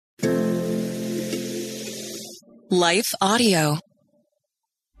Life Audio.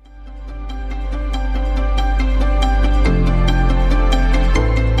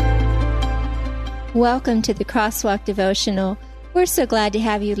 Welcome to the Crosswalk Devotional. We're so glad to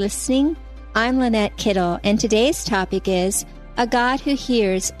have you listening. I'm Lynette Kittle, and today's topic is A God Who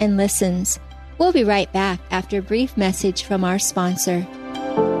Hears and Listens. We'll be right back after a brief message from our sponsor.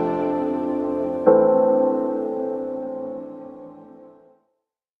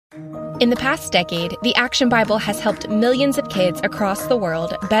 In the past decade, the Action Bible has helped millions of kids across the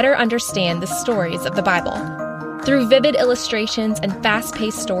world better understand the stories of the Bible. Through vivid illustrations and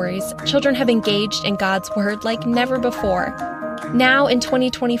fast-paced stories, children have engaged in God's Word like never before. Now, in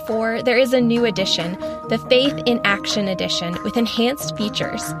 2024, there is a new edition, the Faith in Action Edition, with enhanced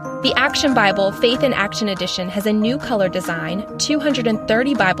features. The Action Bible Faith in Action Edition has a new color design,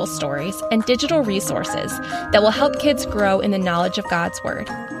 230 Bible stories, and digital resources that will help kids grow in the knowledge of God's Word.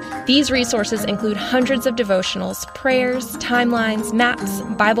 These resources include hundreds of devotionals, prayers, timelines, maps,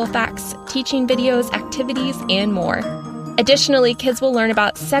 Bible facts, teaching videos, activities, and more. Additionally, kids will learn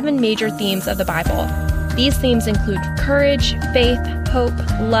about 7 major themes of the Bible. These themes include courage, faith, hope,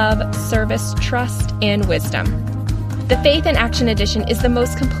 love, service, trust, and wisdom. The Faith in Action Edition is the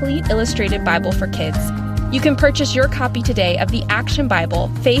most complete illustrated Bible for kids. You can purchase your copy today of the Action Bible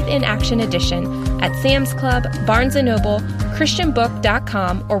Faith in Action Edition at Sam's Club, Barnes & Noble,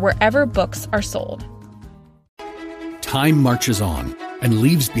 ChristianBook.com, or wherever books are sold. Time marches on and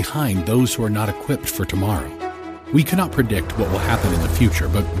leaves behind those who are not equipped for tomorrow. We cannot predict what will happen in the future,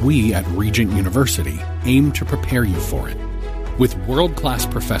 but we at Regent University aim to prepare you for it. With world-class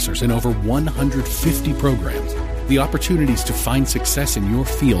professors in over 150 programs, the opportunities to find success in your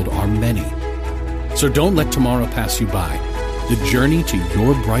field are many. So don't let tomorrow pass you by. The journey to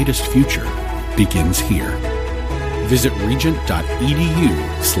your brightest future begins here. Visit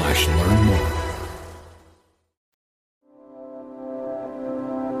regent.edu/learn more.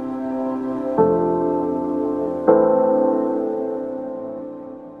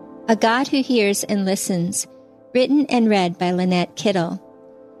 A God Who Hears and Listens, written and read by Lynette Kittle.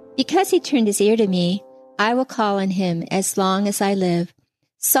 Because he turned his ear to me, I will call on him as long as I live.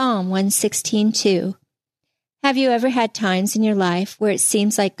 Psalm 116:2. Have you ever had times in your life where it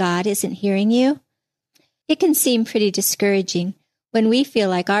seems like God isn't hearing you? It can seem pretty discouraging when we feel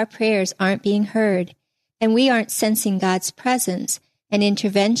like our prayers aren't being heard and we aren't sensing God's presence and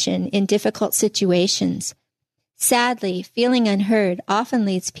intervention in difficult situations. Sadly, feeling unheard often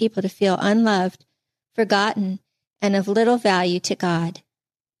leads people to feel unloved, forgotten, and of little value to God.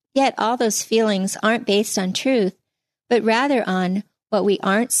 Yet all those feelings aren't based on truth, but rather on what we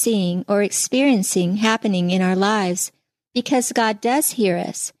aren't seeing or experiencing happening in our lives, because God does hear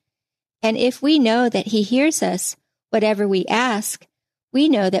us. And if we know that he hears us, whatever we ask, we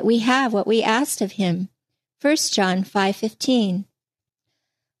know that we have what we asked of him. 1 John 5:15.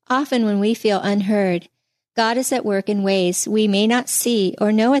 Often when we feel unheard, God is at work in ways we may not see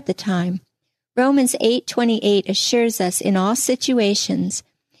or know at the time. Romans 8:28 assures us in all situations,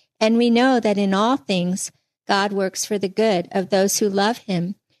 and we know that in all things God works for the good of those who love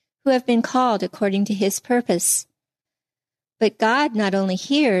him, who have been called according to his purpose. But God not only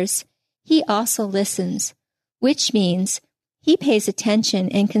hears, he also listens, which means he pays attention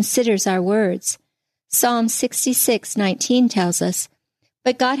and considers our words. Psalm 66:19 tells us,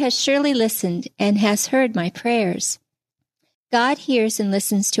 "But God has surely listened and has heard my prayers." God hears and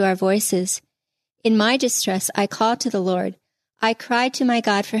listens to our voices. In my distress, I called to the Lord. I cried to my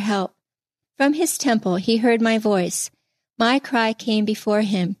God for help. From his temple, he heard my voice. My cry came before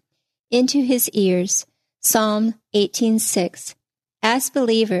him, into his ears. Psalm 18:6. As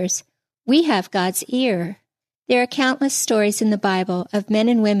believers, we have God's ear. There are countless stories in the Bible of men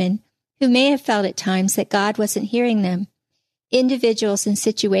and women who may have felt at times that God wasn't hearing them. Individuals in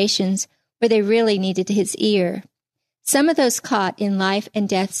situations where they really needed his ear. Some of those caught in life and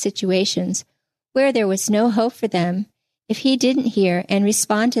death situations where there was no hope for them if he didn't hear and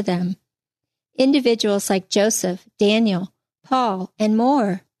respond to them. Individuals like Joseph, Daniel, Paul, and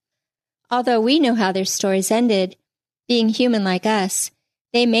more. Although we know how their stories ended, being human like us,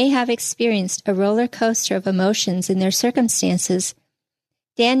 they may have experienced a roller coaster of emotions in their circumstances.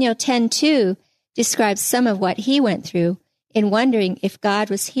 Daniel 10:2 describes some of what he went through in wondering if God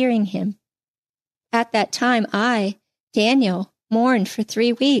was hearing him. At that time, I, Daniel, mourned for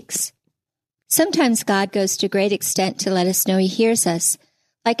 3 weeks. Sometimes God goes to great extent to let us know he hears us,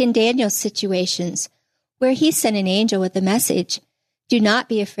 like in Daniel's situations, where he sent an angel with a message. Do not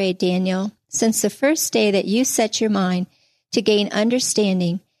be afraid, Daniel, since the first day that you set your mind to gain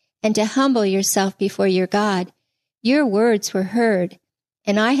understanding and to humble yourself before your God, your words were heard,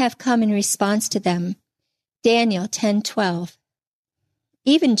 and I have come in response to them. Daniel 10:12.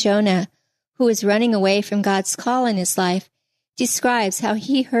 Even Jonah, who was running away from God's call in his life, describes how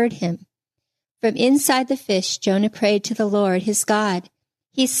he heard him. From inside the fish, Jonah prayed to the Lord, his God.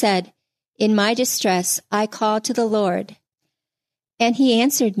 He said, "In my distress, I called to the Lord, and he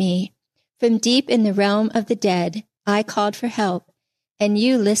answered me. From deep in the realm of the dead, I called for help, and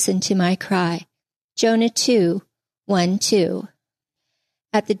you listened to my cry." Jonah 2:1-2.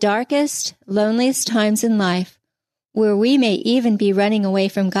 At the darkest, loneliest times in life, where we may even be running away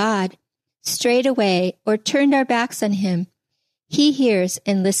from God, strayed away, or turned our backs on him, he hears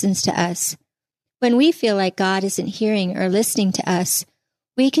and listens to us. When we feel like God isn't hearing or listening to us,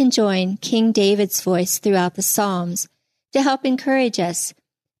 we can join King David's voice throughout the Psalms to help encourage us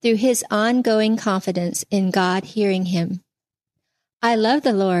through his ongoing confidence in God hearing him. I love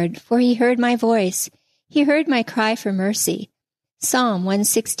the Lord, for he heard my voice. He heard my cry for mercy. Psalm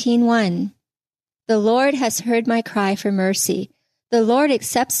 116:1. The Lord has heard my cry for mercy. The Lord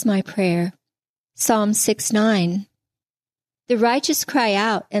accepts my prayer. Psalm 6:9. The righteous cry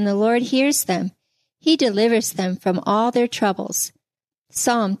out, and the Lord hears them. He delivers them from all their troubles.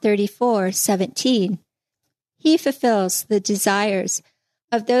 Psalm 34:17. He fulfills the desires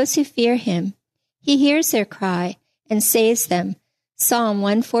of those who fear him. He hears their cry and saves them. Psalm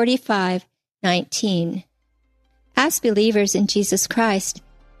 145:19. As believers in Jesus Christ,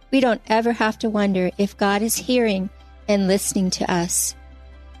 we don't ever have to wonder if God is hearing and listening to us.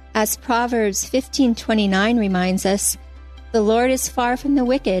 As Proverbs 15:29 reminds us, the Lord is far from the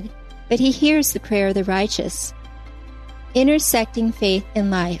wicked, but he hears the prayer of the righteous. Intersecting faith and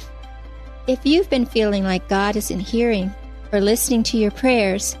life. If you've been feeling like God isn't hearing or listening to your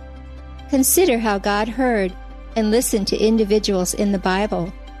prayers, consider how God heard and listened to individuals in the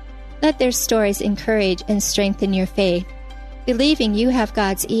Bible. Let their stories encourage and strengthen your faith, believing you have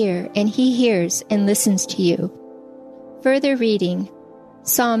God's ear and he hears and listens to you. Further reading,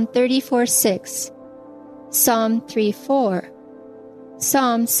 Psalm 34:6, Psalm 3:4,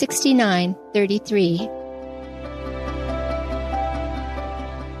 Psalm 69:33.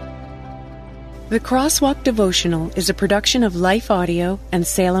 The Crosswalk Devotional is a production of Life Audio and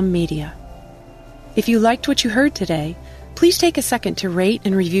Salem Media. If you liked what you heard today, please take a second to rate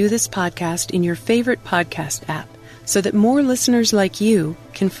and review this podcast in your favorite podcast app so that more listeners like you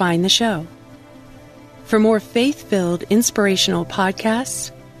can find the show. For more faith-filled, inspirational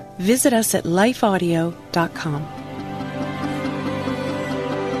podcasts, visit us at lifeaudio.com.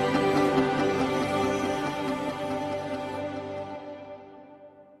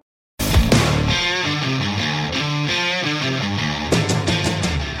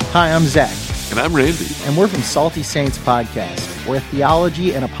 Hi, I'm Zach. And I'm Randy. And we're from Salty Saints Podcast. We're a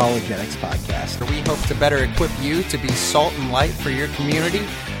theology and apologetics podcast. We hope to better equip you to be salt and light for your community.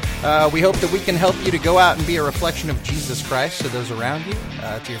 We hope that we can help you to go out and be a reflection of Jesus Christ to those around you,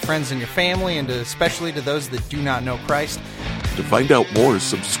 to your friends and your family, and especially to those that do not know Christ. To find out more,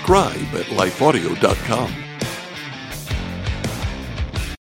 subscribe at lifeaudio.com.